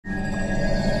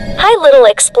Hi little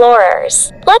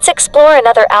explorers. Let's explore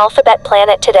another alphabet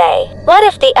planet today. What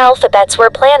if the alphabets were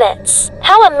planets?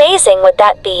 How amazing would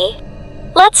that be?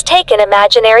 Let's take an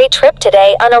imaginary trip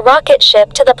today on a rocket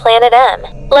ship to the planet M.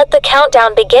 Let the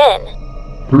countdown begin.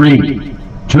 3,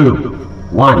 2,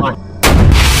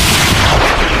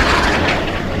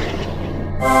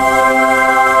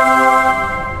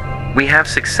 1. We have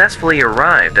successfully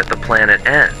arrived at the planet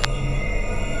N.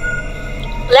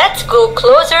 Let's go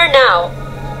closer now.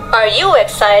 Are you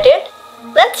excited?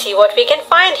 Let's see what we can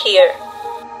find here.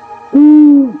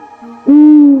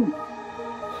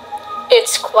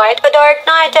 It's quite a dark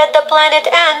night at the planet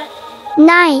N.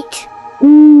 Night.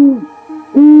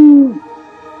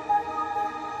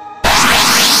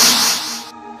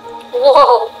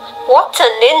 Whoa, what's a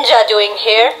ninja doing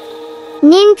here?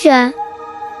 Ninja.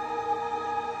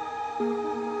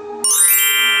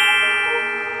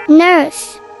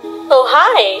 Nurse. Oh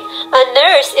hi, a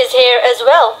nurse is here as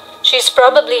well. She's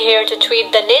probably here to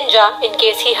treat the ninja in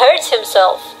case he hurts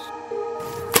himself.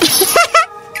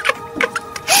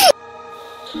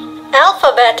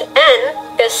 Alphabet N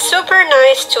is super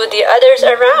nice to the others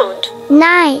around.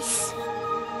 Nice.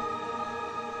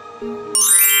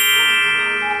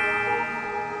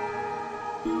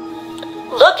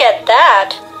 Look at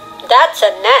that. That's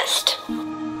a nest.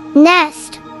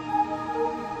 Nest.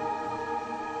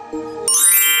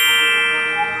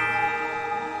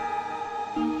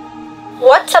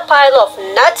 What's a pile of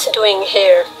nuts doing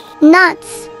here?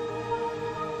 Nuts.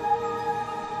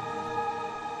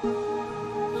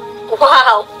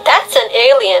 Wow, that's an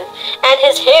alien, and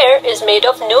his hair is made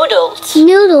of noodles.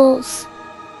 Noodles.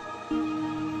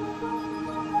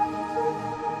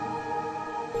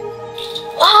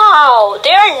 Wow,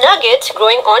 there are nuggets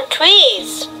growing on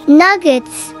trees.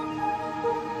 Nuggets.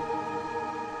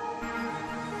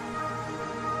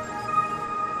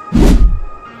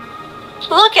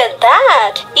 Look at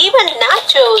that! Even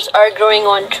nachos are growing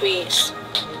on trees.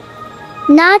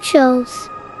 Nachos.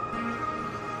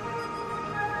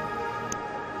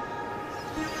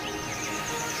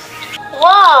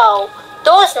 Wow!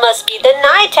 Those must be the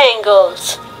night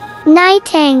angles.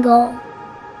 Nightangle.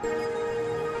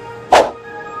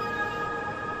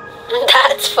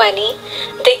 That's funny.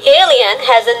 The alien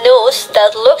has a nose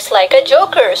that looks like a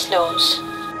joker's nose.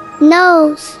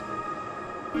 Nose.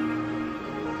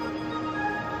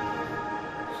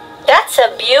 That's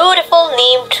a beautiful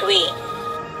neem tree.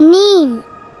 Neem.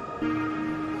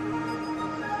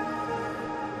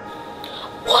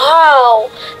 Wow!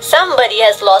 Somebody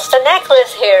has lost a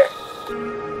necklace here.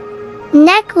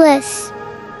 Necklace.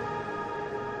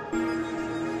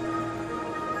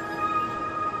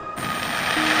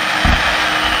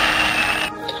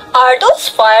 Are those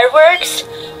fireworks?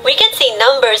 We can see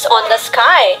numbers on the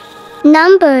sky.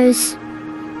 Numbers.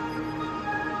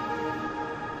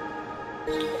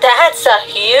 That's a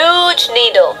huge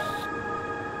needle.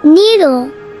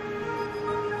 Needle.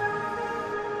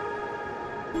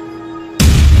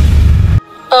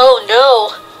 Oh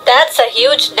no, that's a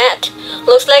huge net.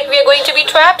 Looks like we're going to be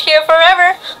trapped here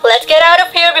forever. Let's get out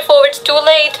of here before it's too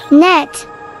late. Net.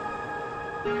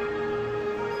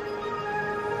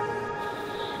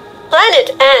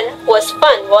 Planet N was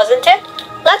fun, wasn't it?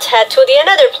 Let's head to the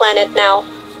another planet now.